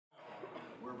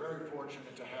very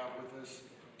fortunate to have with us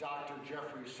Dr.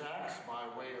 Jeffrey Sachs by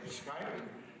way of Skype. And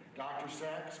Dr.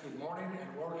 Sachs, good morning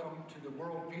and welcome to the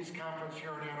World Peace Conference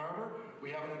here in Ann Arbor. We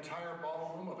have an entire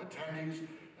ballroom of attendees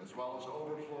as well as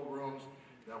overflow rooms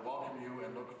that welcome you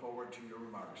and look forward to your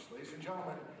remarks. Ladies and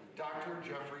gentlemen, Dr.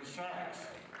 Jeffrey Sachs.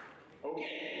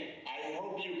 Okay, I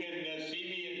hope you can see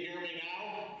me and hear me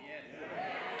now. Yes.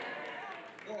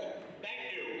 Good, thank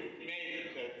you. You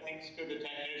made it. Thanks to the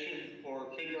technician for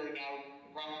figuring out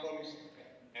the problems,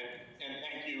 and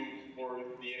thank you for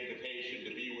the invitation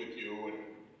to be with you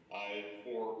and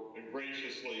for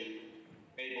graciously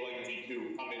enabling me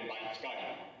to come in by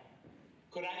Skype.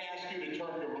 Could I ask you to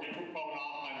turn your microphone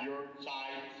off on your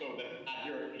side so that I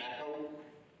hear an echo?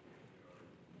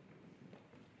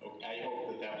 Okay, I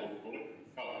hope that will do it.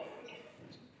 Oh.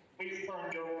 Please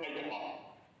turn your mic off.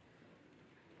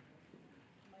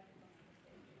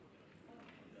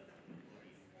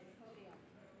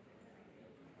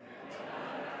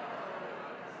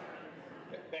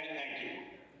 Thank you.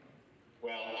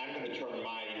 Well, I'm going to turn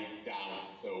mine down,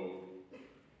 so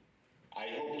I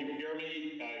hope you hear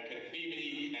me, can see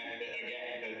me, and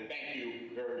again, thank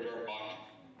you very, very much.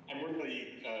 I'm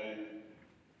really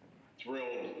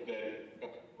thrilled that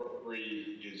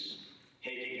Rotary is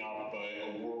taking up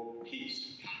a World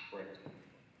Peace Conference.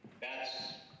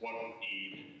 That's what we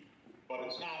need, but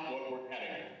it's not what we're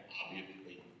heading,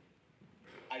 obviously.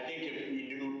 I think if we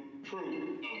knew the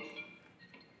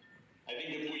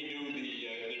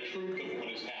truth of what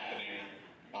is happening,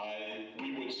 we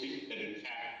would see that in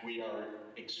fact we are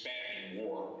expanding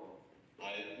war.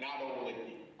 Not only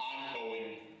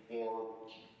ongoing war,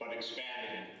 but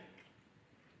expanding.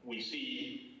 We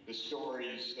see the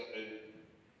stories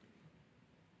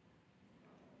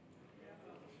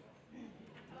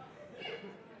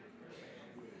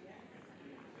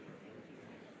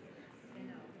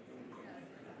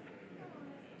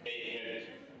they have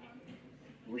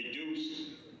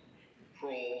reduced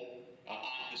control on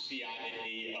the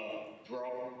CIA of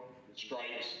drone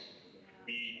strikes.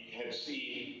 We have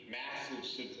seen massive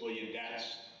civilian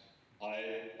deaths,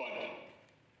 but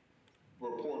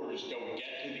reporters don't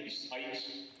get to these sites.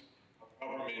 Our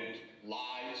government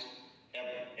lies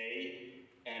every day,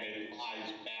 and it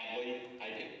lies badly, I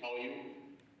can tell you.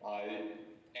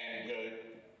 And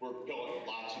we're killing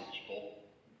lots of people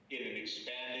in an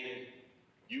expanding,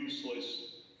 useless,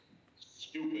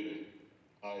 stupid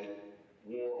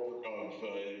war of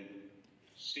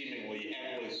seemingly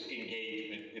endless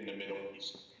engagement in the Middle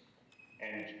East.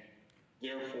 And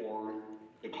therefore,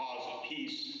 the cause of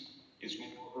peace is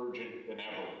more urgent than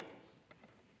ever.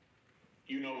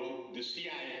 You know, the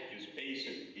CIA is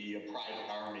basically a private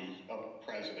army of the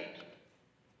president.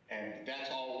 And that's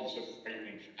always a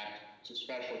frightening fact. It's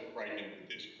especially frightening with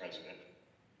this president,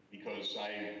 because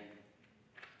I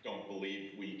don't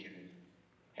believe we can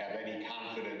have any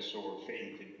confidence or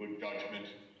faith in good judgment.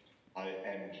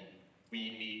 And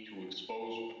we need to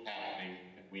expose what's happening,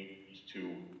 and we need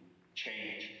to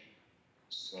change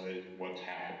what's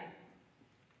happening.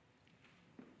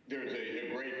 There's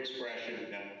a great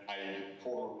expression by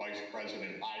former Vice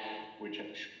President Biden, which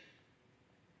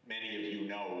many of you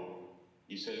know.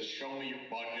 He says, show me your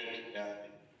budget,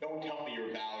 don't tell me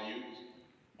your values,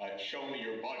 show me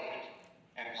your budget,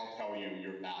 and I'll tell you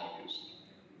your values.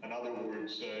 In other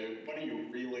words, what are you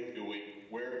really doing?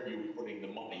 Where are you putting the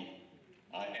money?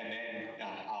 And then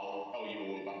I'll tell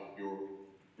you about your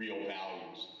real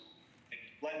values.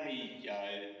 Let me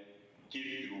give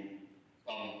you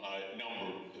some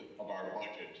numbers of our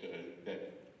budget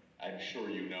that I'm sure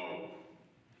you know.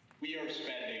 We are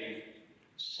spending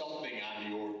something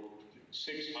on the order of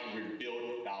 $600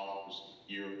 billion a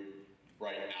year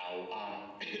right now on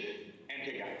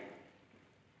anti-gun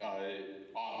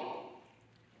author.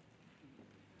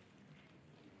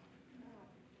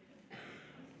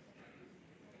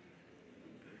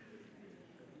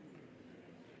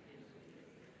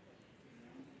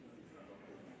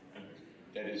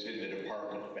 That is in the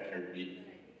Department of Energy.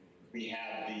 We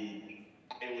have the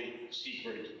highly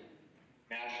secret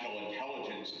National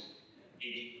Intelligence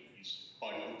Agency's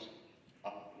budget,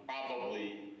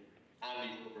 probably on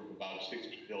the order of about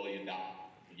 $60 billion a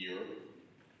year.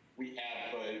 We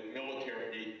have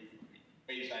military,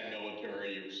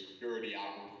 quasi-military or security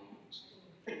operations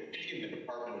in the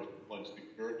Department of Homeland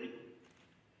Security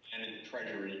and in the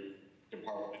Treasury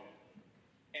Department.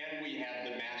 And we have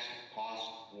the massive cost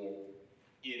for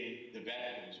in the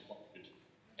veterans budget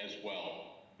as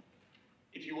well.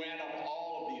 If you add up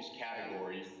all of these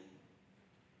categories,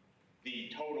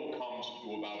 the total comes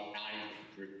to about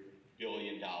 $900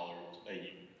 billion a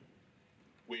year,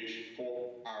 which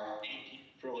for our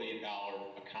 $18 trillion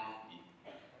economy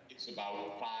is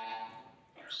about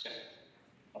 5%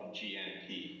 of GNP.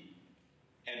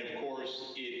 And of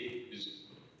course, it is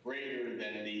greater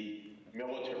than the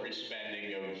military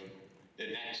spending of the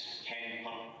next 10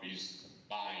 countries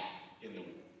combined in the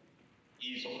world,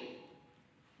 easily.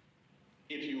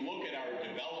 If you look at our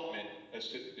development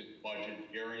assistance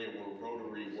budget, the area where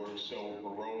Rotary works so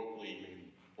heroically,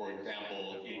 for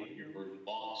example, in your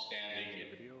long-standing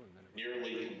and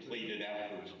nearly completed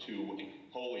efforts to end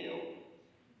polio,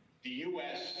 the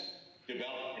U.S.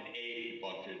 development aid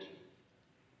budget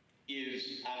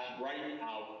is right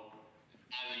now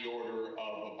on the order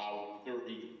of about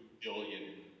 $30 billion.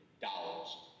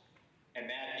 And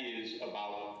that is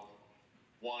about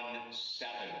 1/7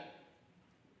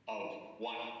 of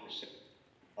 1%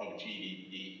 of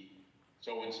GDP.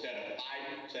 So instead of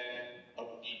 5%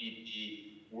 of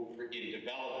GDP, we're in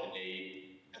development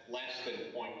aid at less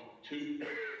than 0.2%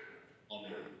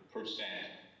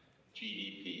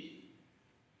 GDP.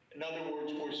 In other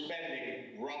words, we're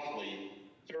spending roughly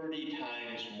 30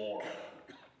 times more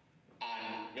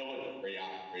on military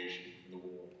operations in the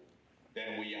world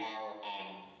than we are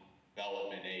on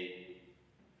development aid.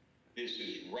 This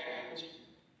is reckless.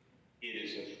 It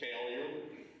is a failure.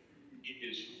 It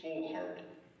is foolhardy,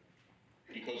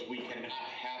 because we cannot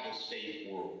have a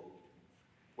safe world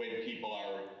when people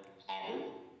are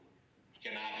empowered. We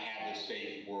cannot have a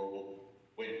safe world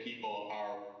when people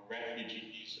are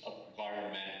refugees of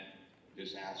environmental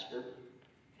disaster.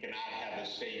 We cannot have a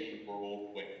safe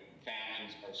world when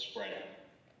famines are spreading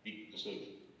because of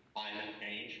climate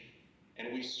change.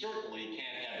 And we certainly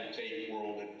can't have a safe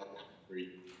world in our country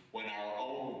when our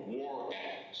own war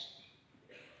efforts,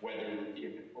 whether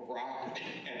in Iraq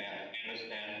and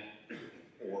Afghanistan,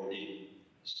 or in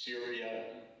Syria,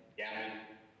 Yemen,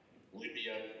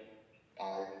 Libya,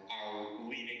 are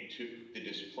leading to the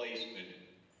displacement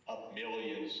of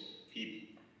millions of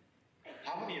people.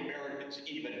 How many Americans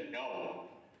even know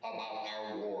about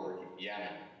our war in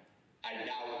Yemen? I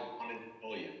doubt 1 in a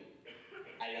million.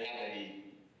 I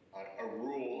have a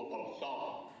rule of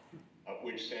thumb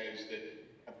which says that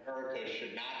America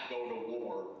should not go to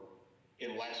war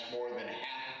unless more than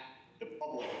half the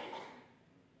public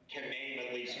can name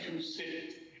at least 2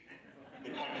 cities in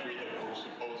the country that we're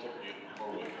supposedly at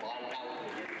war with. Well, I doubt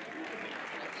it.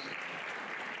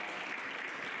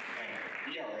 And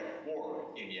we are at war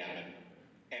in Yemen,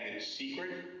 and it's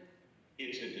secret,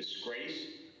 it's a disgrace,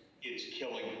 it's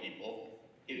killing people,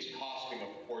 it's costing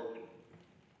a fortune,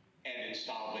 and it's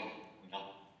solving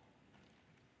nothing.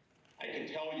 I can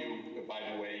tell you, by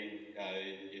the way,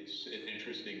 it's an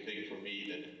interesting thing for me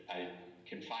that I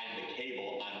can find the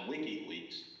cable on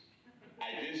WikiLeaks.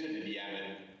 I visited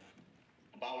Yemen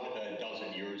about a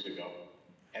dozen years ago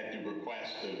at the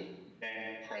request of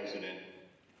then President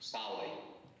Saleh.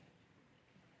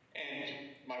 And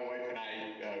my wife and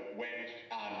I went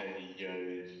on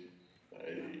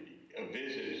a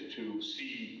visit to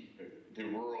see the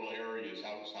rural areas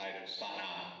outside of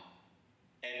Sana'a.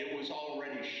 And it was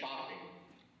already shocking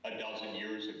a dozen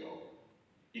years ago,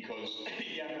 because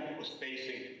Yemen was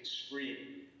facing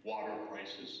extreme water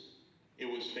crisis. It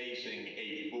was facing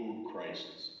a food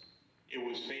crisis. It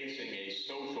was facing a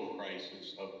social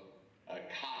crisis of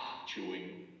cotton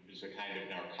chewing, which is a kind of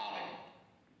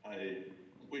narcotic,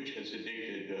 which has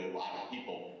addicted a lot of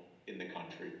people in the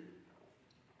country.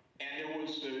 And there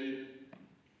was a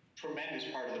tremendous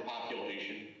part of the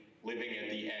population living at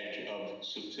the edge of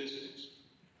subsistence.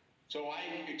 So I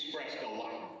expressed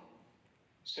alarm,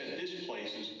 said this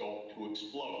place is going to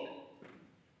explode.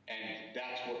 And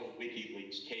that's what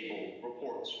WikiLeaks cable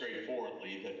reports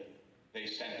straightforwardly, that they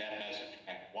sent that message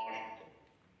back to Washington.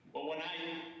 Well, when I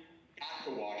got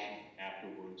to Washington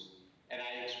afterwards and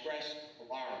I expressed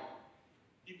alarm,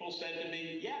 people said to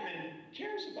me, Yemen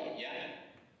cares about Yemen.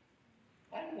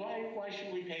 Why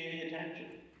should we pay any attention?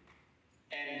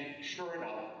 And sure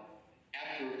enough,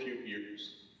 after a few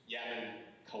years, Yemen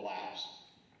collapsed.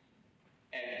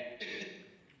 And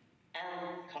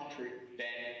our country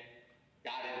then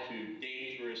got into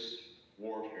dangerous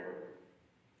warfare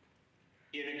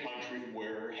in a country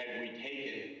where, had we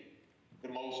taken the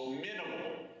most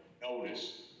minimal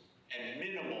notice and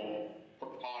minimal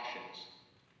precautions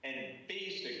and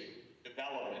basic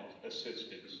development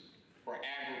assistance for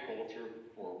agriculture,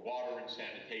 for water and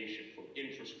sanitation, for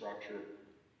infrastructure,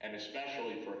 and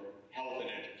especially for health and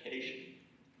education,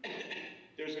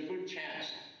 there's a good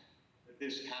chance that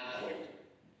this conflict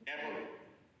never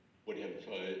would have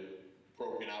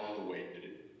broken out the way that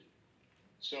it did.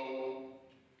 So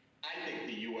I think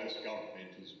the U.S. government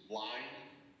is blind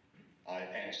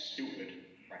and stupid,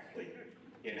 frankly,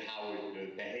 in how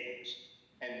it behaves.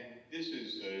 And this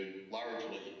is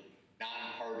largely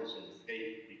nonpartisan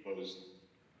state because,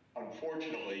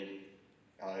 unfortunately,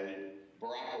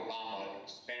 Barack Obama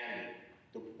expanded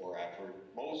the war effort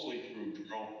mostly through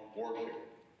drone warfare.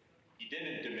 He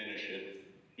didn't diminish it.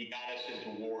 He got us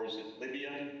into wars in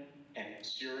Libya and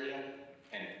Syria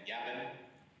and Yemen.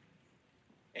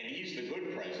 And he's the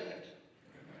good president,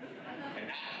 and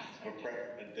not a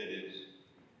president that is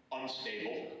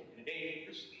unstable and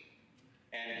dangerous.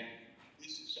 And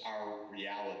this is our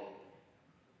reality.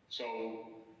 So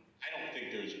I don't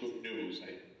think there's good news.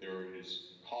 There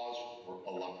is cause for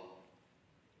alarm.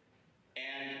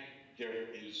 And there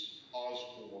is cause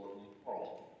for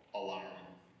moral alarm.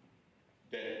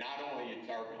 That not only is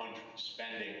our country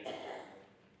spending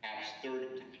perhaps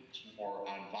 30 times more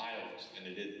on violence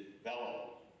than it is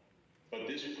development, but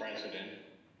this president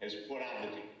has put on the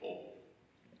table,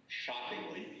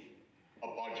 shockingly, a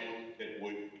budget that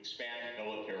would expand the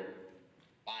military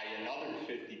by another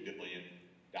 $50 billion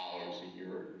a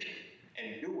year,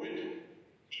 and do it,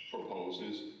 he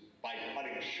proposes, by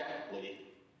cutting sharply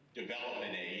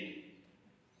development aid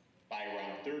by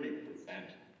around 30%,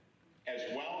 as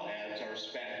well as our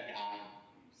spending on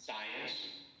science,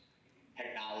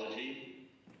 technology,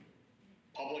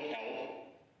 public health,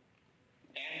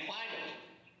 and climate.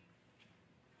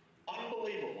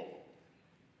 Unbelievable.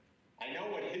 I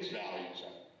know what his values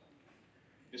are.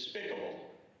 Despicable.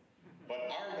 But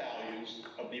our values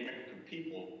of the American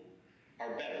people are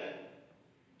better.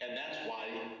 And that's why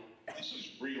this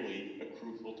is really a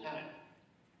crucial time.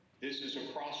 This is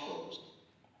a crossroads.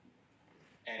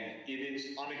 And it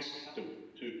is unacceptable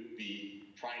to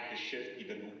be trying to shift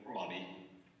even more money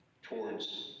towards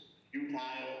futile,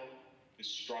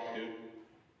 destructive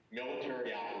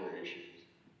military operations,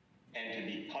 and to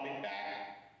be cutting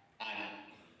back on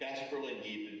desperately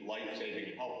needed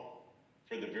life-saving help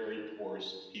for the very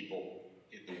poorest people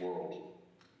in the world.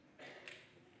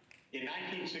 In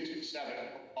 1967,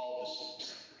 Paul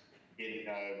Sachs, in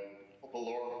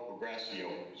Valor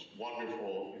Progressio, his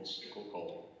wonderful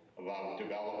encyclical about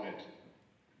development,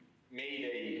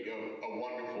 made a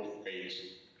wonderful phrase.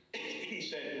 He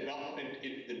said, development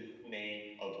is the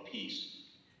name of peace.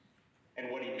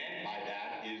 And what he meant by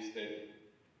that is that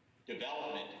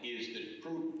development is the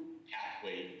true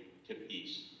pathway to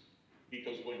peace.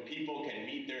 Because when people can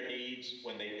meet their needs,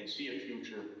 when they can see a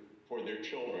future for their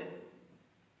children,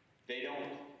 they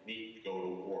don't need to go to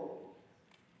war.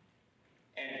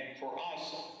 And for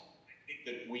us, I think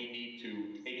that we need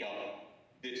to take up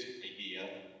this idea,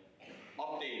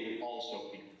 update it also,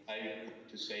 because I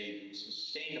like to say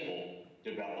sustainable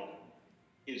development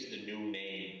is the new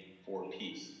name for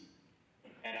peace.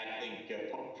 And I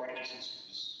think Pope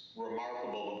Francis's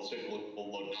remarkable encyclical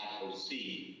Laudato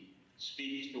Si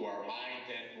speaks to our minds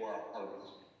and to our hearts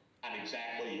on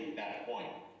exactly that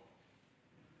point.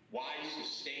 Why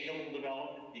sustainable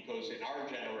development? Because in our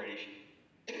generation,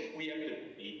 we have to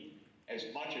pay as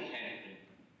much attention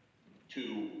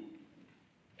to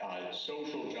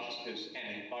social justice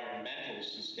and environmental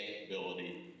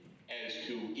sustainability as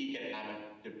to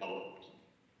economic development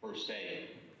per se.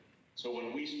 So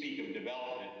when we speak of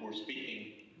development,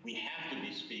 we have to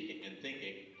be speaking and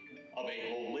thinking of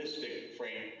a holistic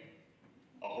framework.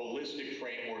 A holistic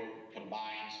framework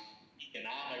combines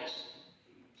economics,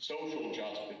 social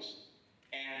justice,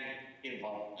 and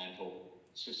environmental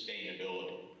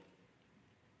sustainability.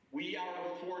 We are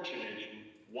fortunate in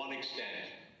one extent,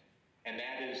 and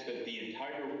that is that the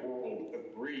entire world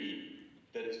agreed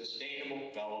that sustainable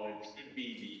development should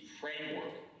be the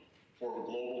framework for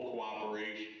global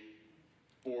cooperation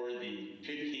for the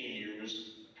 15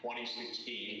 years,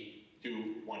 2016 to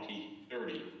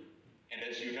 2030. And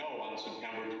as you know, on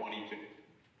September 25th,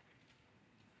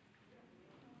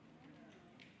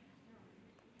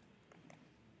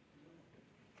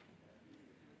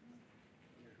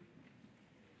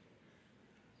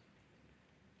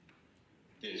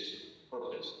 this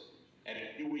purpose. And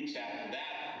a few weeks after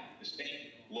that, the same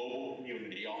global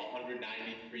community, all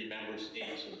 193 member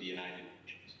states of the United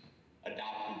Nations,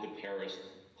 adopted the Paris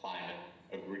Climate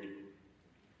Agreement.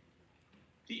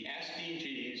 The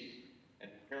SDGs and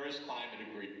the Paris Climate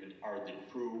Agreement are the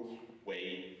true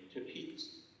way to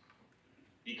peace,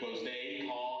 because they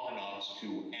call on us to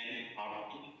end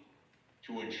poverty,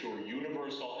 to ensure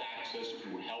universal access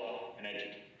to health and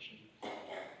education,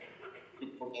 to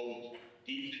promote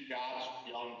decent jobs for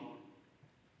young people,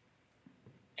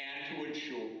 and to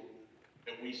ensure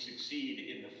that we succeed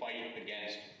in the fight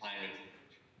against climate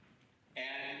change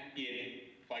and in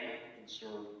fight to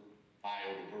conserve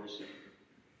biodiversity.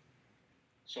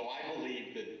 So I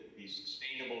believe that the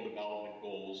Sustainable Development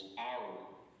Goals are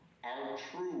our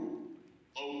true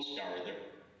lodestar,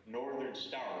 the Northern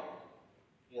Star,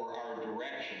 for our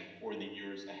direction for the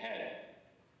years ahead.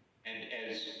 And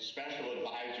as Special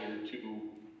Advisor to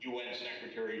UN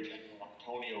Secretary General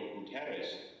Antonio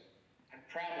Guterres, I'm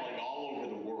traveling all over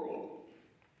the world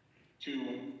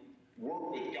to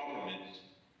work with governments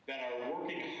that are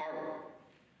working hard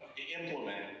to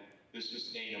implement the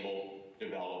Sustainable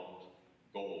Development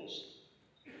Goals.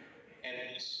 And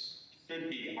this should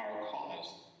be our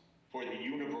cause for the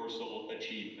universal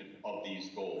achievement of these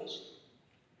goals.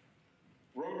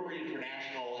 Rotary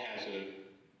International has a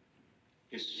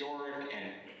historic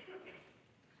and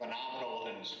phenomenal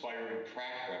and inspiring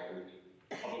track record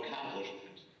of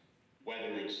accomplishment,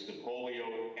 whether it's the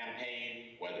polio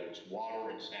campaign, whether it's water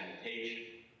and sanitation,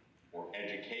 or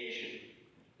education,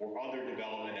 or other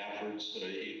development efforts.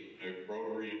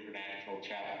 Rotary International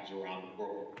chapters around the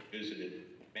world visited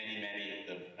many of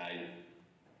them. I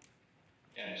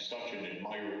am such an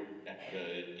admirer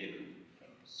and in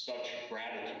such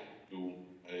gratitude to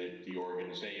the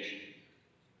organization.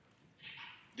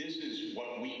 This is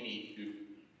what we need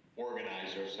to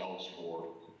organize ourselves for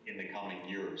in the coming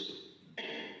years. I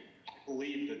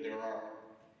believe that there are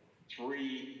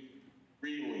three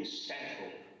really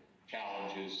central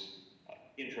challenges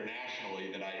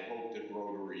internationally that I hope that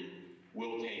Rotary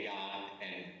will take on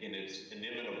and in its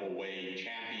inimitable way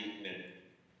champion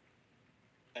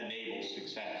and enable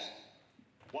success.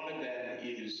 One of them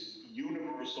is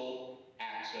universal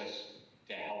access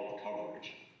to health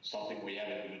coverage, something we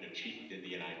haven't even achieved in the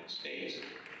United States.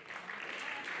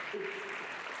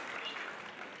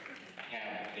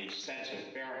 Have a sense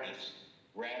of fairness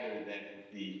rather than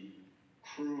the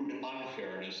crude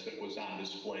unfairness that was on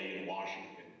display in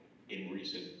Washington in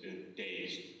recent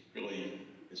days. Really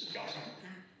disgusting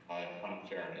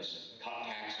unfairness. Cut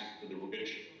taxes for the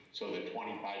rich so that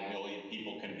 25 million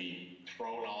people can be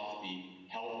thrown off the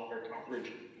health care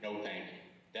coverage. No thank you.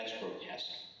 That's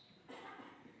grotesque.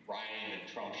 Ryan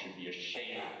and Trump should be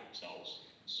ashamed of themselves.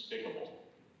 Despicable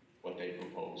what they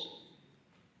propose.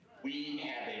 We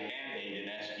have a mandate in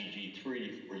SDG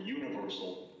 3 for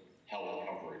universal health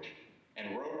coverage.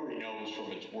 And Rotary knows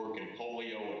from its work in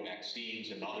polio and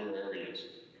vaccines and other areas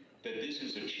that this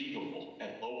is achievable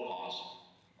at low cost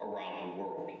around the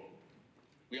world.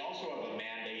 We also have a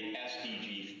mandate,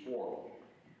 SDG 4,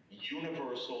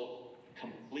 universal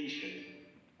completion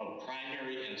of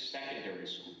primary and secondary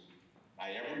school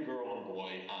by every girl and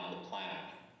boy on the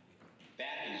planet.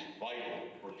 That is vital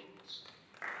for kids.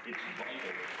 It's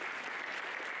vital.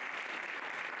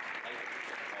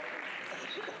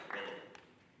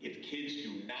 If kids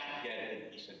do not get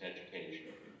a decent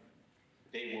education,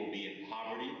 they will be in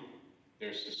poverty,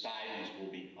 their societies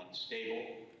will be unstable,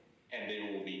 and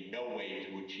there will be no way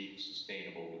to achieve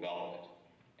sustainable development.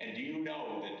 And do you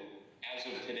know that as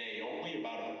of today, only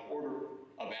about a quarter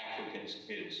of Africans'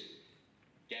 kids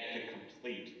get to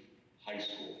complete high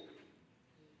school,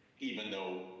 even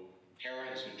though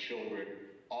parents and children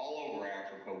all over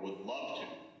Africa would love to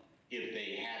if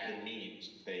they had the means,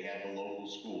 if they had the local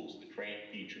schools, the trained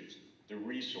teachers, the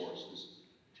resources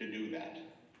to do that.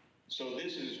 So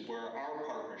this is where our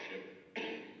partnership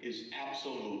is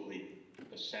absolutely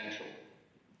essential.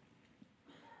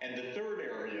 And the third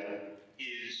area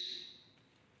is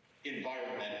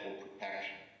environmental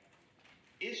protection.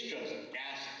 It's just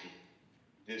ghastly,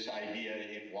 this idea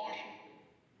in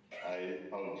Washington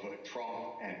of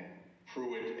Trump and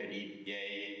Pruitt and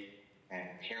EPA and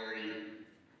Perry,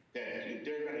 that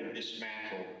they're going to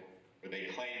dismantle, or they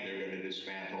claim they're going to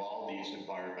dismantle all these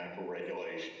environmental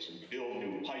regulations and build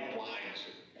new pipelines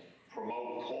and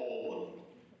promote coal and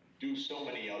do so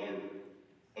many other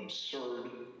absurd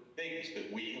things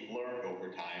that we have learned over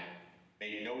time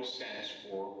make no sense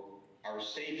for our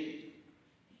safety.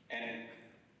 And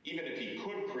even if he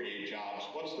could create jobs,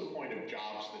 what's the point of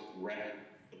jobs that wreck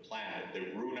the planet,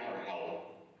 that ruin our health,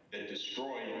 that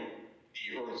destroy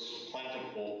the Earth's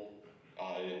plentiful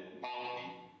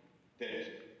bounty,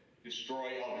 that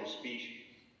destroy other species?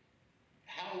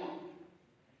 How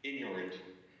ignorant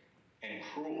and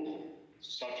cruel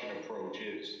such an approach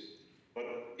is. But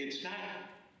it's not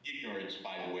ignorance,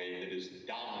 by the way, that is the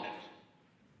dominant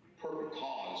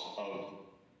cause of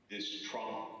this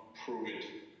Trump-Pruitt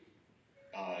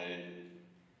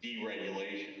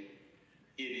deregulation.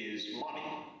 It is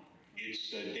money.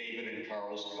 It's David and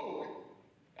Charles Koch.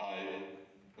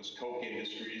 Because Koch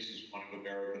Industries is one of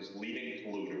America's leading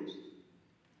polluters.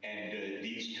 And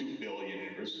these two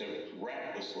billionaires have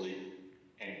recklessly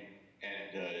and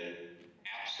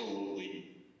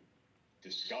absolutely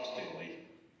disgustingly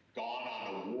gone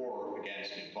on a war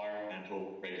against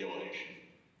environmental regulation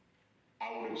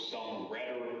out of some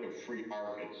rhetoric of free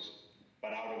markets,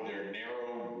 but out of their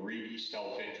narrow, greedy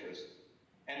self-interest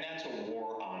And that's a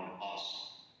war on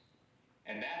us.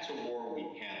 And that's a war we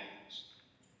can't lose.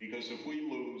 Because if we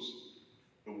lose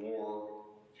the war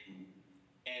to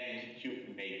end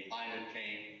human-made climate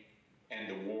change and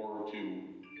the war to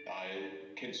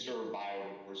conserve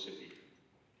biodiversity,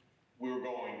 we're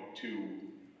going to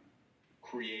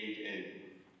create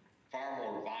a far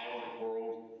more violent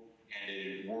world and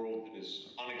a world that is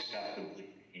unacceptably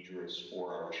dangerous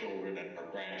for our children and our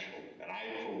grandchildren. And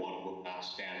I, for one, will not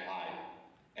stand by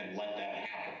and let that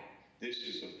happen. This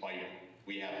is a fight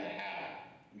we have to have.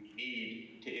 We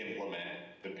need to implement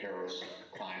the Paris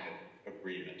Climate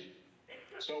Agreement.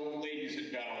 So, ladies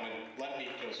and gentlemen, let me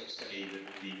just say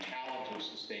that the challenge of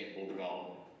sustainable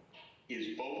development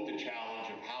is both the challenge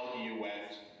of how the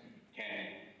U.S. can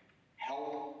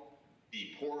help the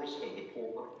poorest of the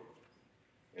poor,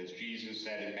 as Jesus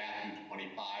said in Matthew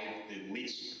 25, the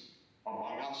least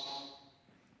among us,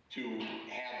 to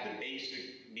have the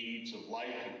basic needs of life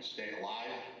and stay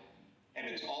alive. And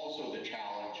it's also the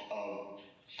challenge of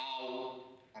how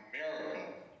America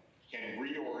can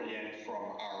reorient from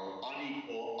our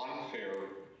unequal, unfair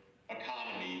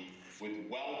economy with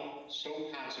wealth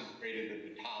so concentrated at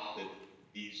the top that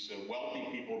these wealthy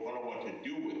people don't know what to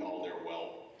do with all their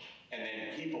wealth, and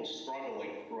then people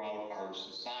struggling throughout our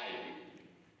society,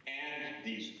 and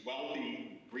these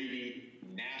wealthy, greedy,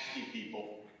 nasty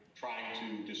people trying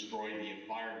to destroy the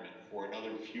environment for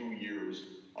another few years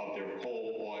of their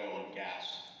coal, oil, and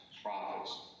gas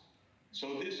profits.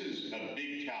 So this is a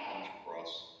big challenge for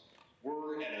us.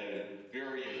 We're at a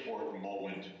very important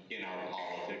moment in our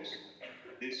politics.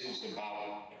 This is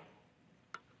about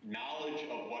knowledge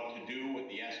of what to do, and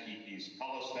the SDGs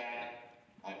tell us that.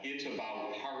 It's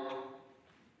about heart,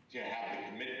 to have the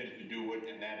commitment to do it,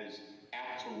 and that is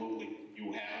absolutely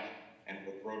you have, and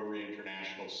what Rotary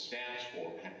International stands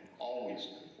for and always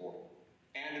stood for.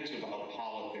 And it's about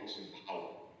politics and power,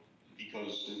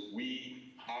 because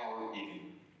we are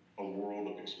in a world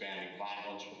of expanding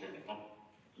violence right now.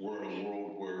 We're in a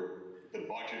world where the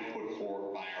budget put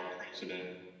forward by our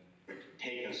president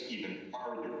take us even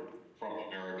farther from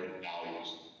American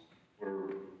values,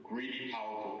 where greedy,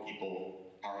 powerful people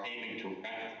are aiming to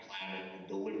wreck the planet and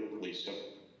deliberately so.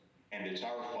 And it's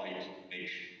our fight to make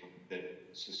sure that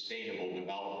sustainable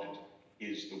development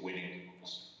is the winning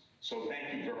cause. So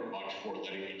thank you very much for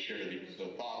letting me share these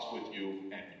thoughts with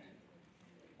you, and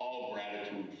all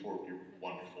gratitude for your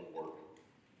wonderful work.